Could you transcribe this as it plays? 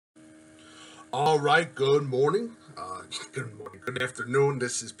All right, good morning. Good morning, good afternoon.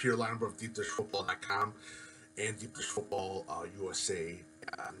 This is Pierre Leinweber of DeepDishFootball.com and Deep Dish Football USA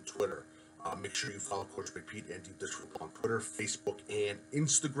on Twitter. Make sure you follow Coach Big Pete and Deep Dish Football on Twitter, Facebook, and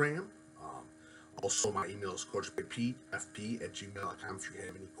Instagram. Also, my email is coachbigpetefp@gmail.com if you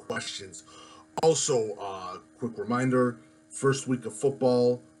have any questions. Also, quick reminder, first week of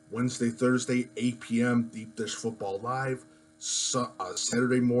football, Wednesday, Thursday, 8 p.m., Deep Dish Football Live.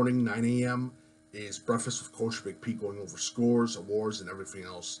 Saturday morning, 9 a.m., is Breakfast with Coach Big Pete, going over scores, awards, and everything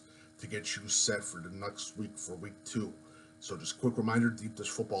else to get you set for the next week for week 2. So just quick reminder, Deep Dish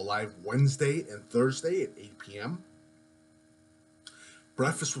Football Live Wednesday and Thursday at 8 p.m.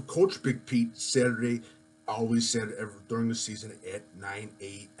 Breakfast with Coach Big Pete Saturday, always Saturday during the season at 9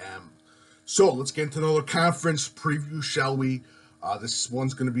 a.m. So let's get into another conference preview, shall we? This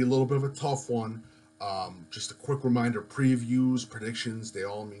one's going to be a little bit of a tough one. Just a quick reminder, previews, predictions, they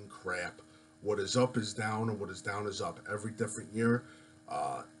all mean crap. What is up is down, and what is down is up. Every different year,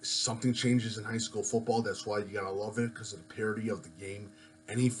 something changes in high school football. That's why you got to love it, because of the parity of the game.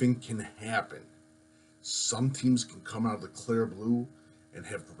 Anything can happen. Some teams can come out of the clear blue and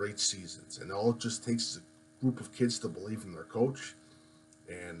have great seasons. And all it just takes is a group of kids to believe in their coach,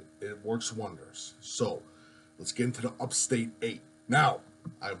 and it works wonders. So let's get into the Upstate 8. Now,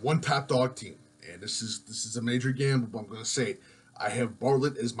 I have one top dog team, and this is a major gamble, but I'm going to say it. I have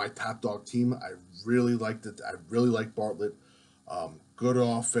Bartlett as my top dog team. I really liked it. I really like Bartlett. Good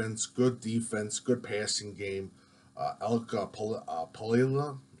offense, good defense, good passing game.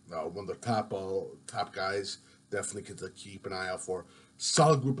 Palella, one of the top guys, definitely to keep an eye out for.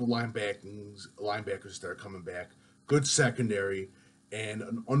 Solid group of linebackers that are coming back. Good secondary, and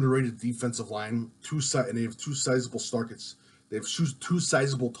an underrated defensive line. And they have two sizable targets. They have two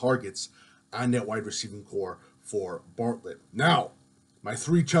sizable targets on that wide receiving core for Bartlett. Now, my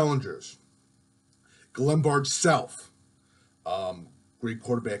three challengers. Glenbard South, great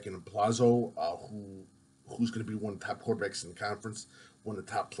quarterback in Plazo, who's going to be one of the top quarterbacks in the conference, one of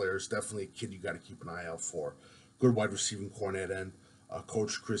the top players, definitely a kid you got to keep an eye out for. Good wide receiving core on that end.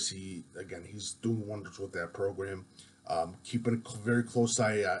 Coach Chrissy, again, he's doing wonders with that program. Keeping a very close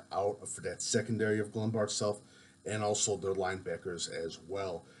eye out for that secondary of Glenbard South, and also their linebackers as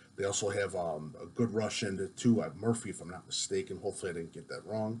well. They also have a good rush end too at Murphy, if I'm not mistaken. Hopefully I didn't get that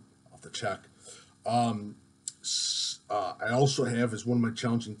wrong. I'll have to check. I also have, as one of my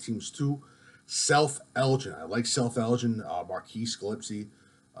challenging teams too, South Elgin. I like South Elgin. Marquise Gillespie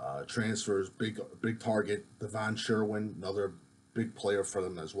transfers, big target. Devon Sherwin, another big player for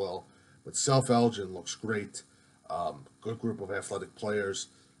them as well. But South Elgin looks great. Good group of athletic players.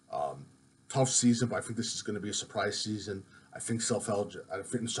 Tough season, but I think this is going to be a surprise season. I think South Elgin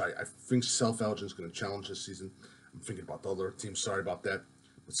is going to challenge this season. I'm thinking about the other teams. Sorry about that.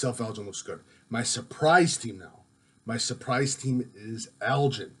 But South Elgin looks good. My surprise team now. My surprise team is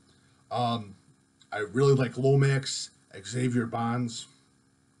Elgin. I really like Lomax, Xavier Bonds.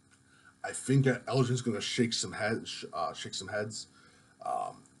 I think Elgin's going to shake some heads.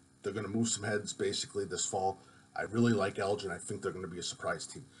 They're going to move some heads basically this fall. I really like Elgin. I think they're going to be a surprise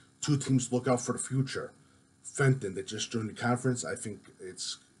team. Two teams to look out for the future. Fenton, that just joined the conference. I think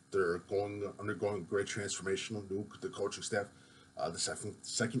they're undergoing great transformation. The coaching staff. I think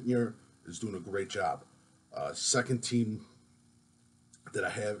second year is doing a great job. Second team that I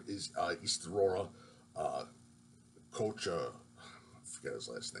have is East Aurora. Coach, I forget his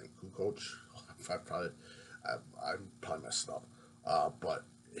last name. Who coach? I probably messed it up. But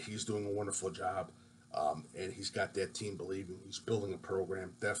he's doing a wonderful job. And he's got that team believing. He's building a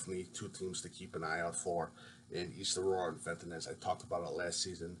program. Definitely two teams to keep an eye out for in East Aurora and Fenton, as I talked about it last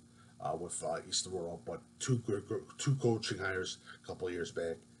season with East Aurora. But two coaching hires a couple of years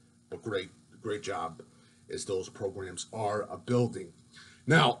back. But great job as those programs are building.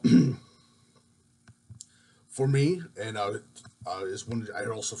 Now, for me, and is one I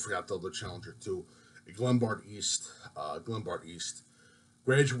also forgot the other challenger too, Glenbard East.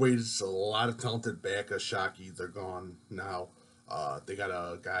 Graduated a lot of talented back. Shockey, they're gone now. They got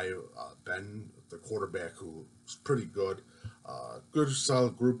a guy, Ben, the quarterback, who's pretty good. Good,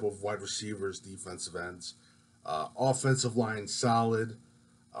 solid group of wide receivers, defensive ends. Offensive line, solid.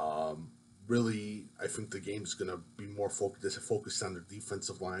 Really, I think the game's going to be more focused on their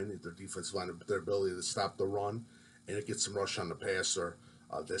defensive line, their ability to stop the run, and to get some rush on the passer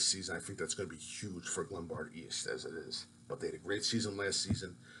this season. I think that's going to be huge for Glenbard East, as it is. But they had a great season last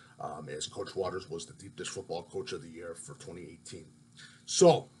season, as Coach Waters was the Deep Dish Football Coach of the Year for 2018.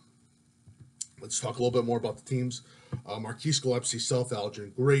 So, let's talk a little bit more about the teams. Marquise Gillespie, South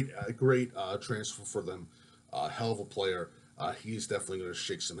Elgin, great transfer for them. Hell of a player. He's definitely going to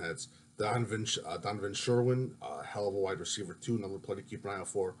shake some heads. Donovan Sherwin, hell of a wide receiver too, another player to keep an eye out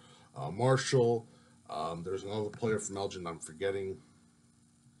for. Marshall, there's another player from Elgin I'm forgetting.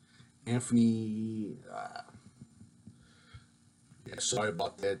 Anthony, yeah, sorry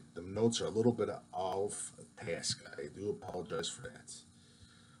about that. The notes are a little bit off task. I do apologize for that.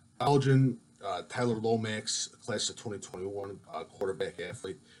 Elgin, Tyler Lomax, class of 2021, quarterback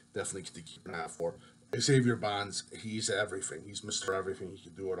athlete, definitely to keep an eye out for. Xavier Bonds, he's everything. He's Mr. Everything. He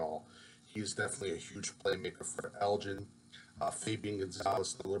can do it all. He's definitely a huge playmaker for Elgin. Fabian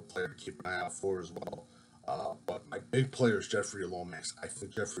Gonzalez, another player to keep an eye out for as well. But my big player is Jeffrey Lomax. I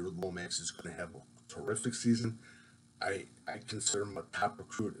think Jeffrey Lomax is going to have a terrific season. I consider him a top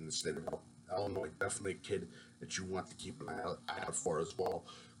recruit in the state of Illinois. Definitely a kid that you want to keep an eye out for as well.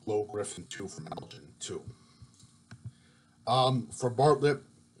 Glow Griffin, too, from Elgin, too. For Bartlett,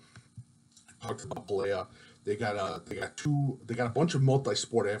 I talked about Balea. They got a bunch of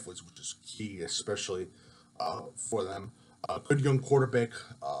multi-sport athletes, which is key, especially for them. Good young quarterback,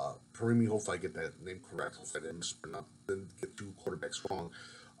 Parimi. Hopefully, I get that name correct. Hopefully, didn't get two quarterbacks wrong.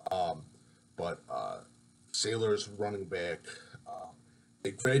 But Sailors running back.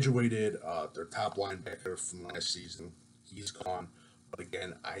 They graduated their top linebacker from last season. He's gone. But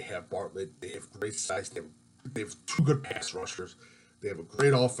again, I have Bartlett. They have great size. They have two good pass rushers. They have a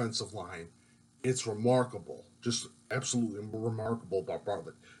great offensive line. It's remarkable, just absolutely remarkable about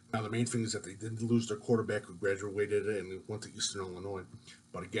Bartlett. Now, the main thing is that they did lose their quarterback who graduated and went to Eastern Illinois.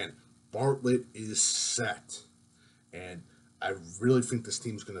 But again, Bartlett is set. And I really think this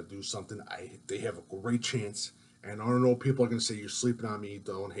team's going to do something. They have a great chance. And I don't know, people are going to say, you're sleeping on me,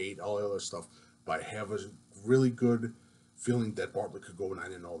 don't hate, all the other stuff. But I have a really good feeling that Bartlett could go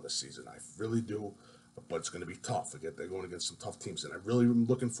 9-0 this season. I really do. But it's going to be tough. Again, they're going against some tough teams. And I really am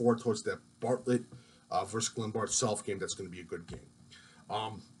looking forward towards that Bartlett versus Glenbard South game. That's going to be a good game.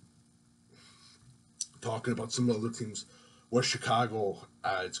 Talking about some other teams, West Chicago,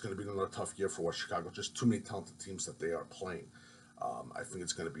 it's going to be another tough year for West Chicago. Just too many talented teams that they are playing. I think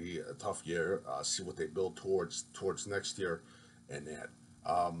it's going to be a tough year. See what they build towards next year, and that.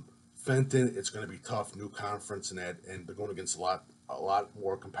 Fenton, it's going to be tough. New conference and that, and they're going against a lot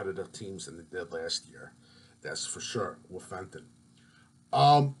more competitive teams than they did last year. That's for sure with Fenton.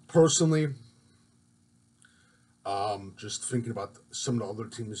 Personally, just thinking about some of the other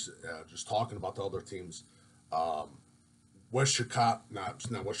teams, just talking about the other teams. West Chicago, it's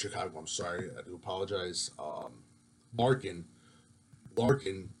not West Chicago. I'm sorry, I do apologize. Larkin,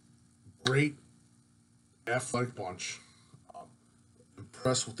 great athletic bunch.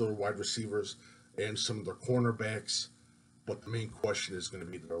 Impressed with their wide receivers and some of their cornerbacks, but the main question is going to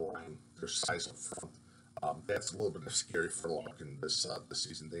be their line, their size up front. That's a little bit scary for Larkin this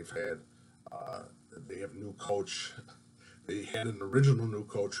season. They have a new coach. They had an original new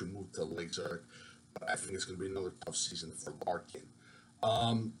coach who moved to Lake Zurich, but I think it's going to be another tough season for Larkin.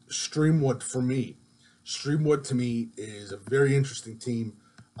 Streamwood to me is a very interesting team.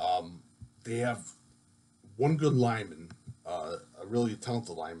 They have one good lineman, a really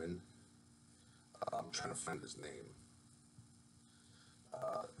talented lineman. I'm trying to find his name.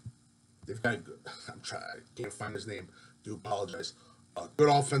 They've got good. I can't find his name. Do apologize. Good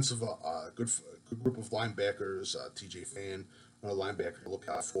offensive, good group of linebackers. T.J. Fan, another linebacker to look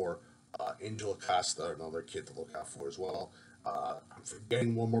out for. Angel Acosta, another kid to look out for as well. I'm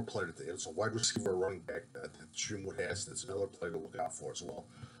forgetting one more player. It's a wide receiver, running back that Streamwood has. That's another player to look out for as well.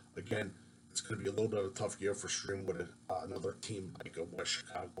 Again, it's going to be a little bit of a tough year for Streamwood, another team like West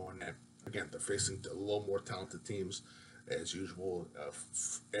Chicago. And again, they're facing a little more talented teams as usual,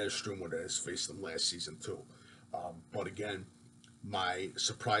 as Streamwood has faced them last season too. But again, my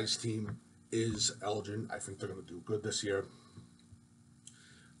surprise team is Elgin. I think they're going to do good this year.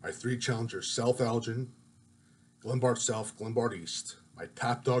 My three challengers: South Elgin, Glenbard South, Glenbard East. My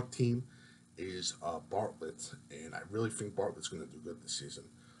top dog team is Bartlett, and I really think Bartlett's going to do good this season.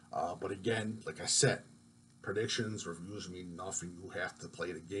 But again, like I said, predictions, reviews mean nothing. You have to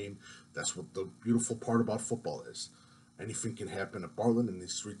play the game. That's what the beautiful part about football is. Anything can happen at Bartlett, and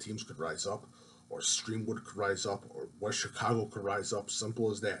these three teams could rise up, or Streamwood could rise up, or West Chicago could rise up. Simple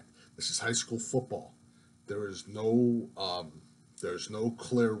as that. This is high school football. There's no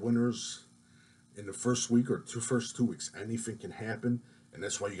clear winners in the first week or first 2 weeks. Anything can happen, and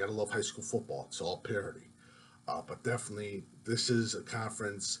that's why you gotta love high school football. It's all parity. But definitely, this is a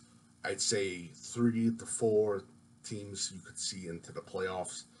conference. I'd say 3 to 4 teams you could see into the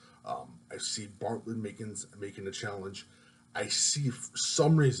playoffs. I see Bartlett making a challenge. I see, for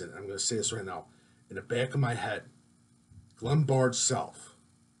some reason, I'm going to say this right now, in the back of my head, Glenbard South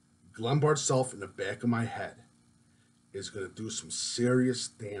in the back of my head is going to do some serious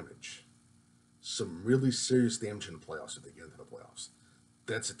damage, some really serious damage in the playoffs if they get into the playoffs.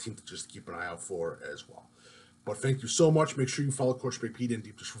 That's a team to just keep an eye out for as well. But thank you so much. Make sure you follow Coach Big Pete and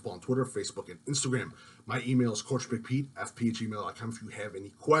Deep Dish Football on Twitter, Facebook, and Instagram. My email is coachbigpete@fp@gmail.com if you have any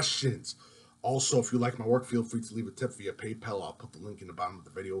questions. Also, if you like my work, feel free to leave a tip via PayPal. I'll put the link in the bottom of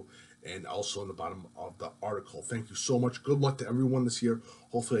the video and also in the bottom of the article. Thank you so much. Good luck to everyone this year.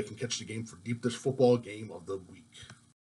 Hopefully I can catch the game for Deep Dish Football Game of the Week.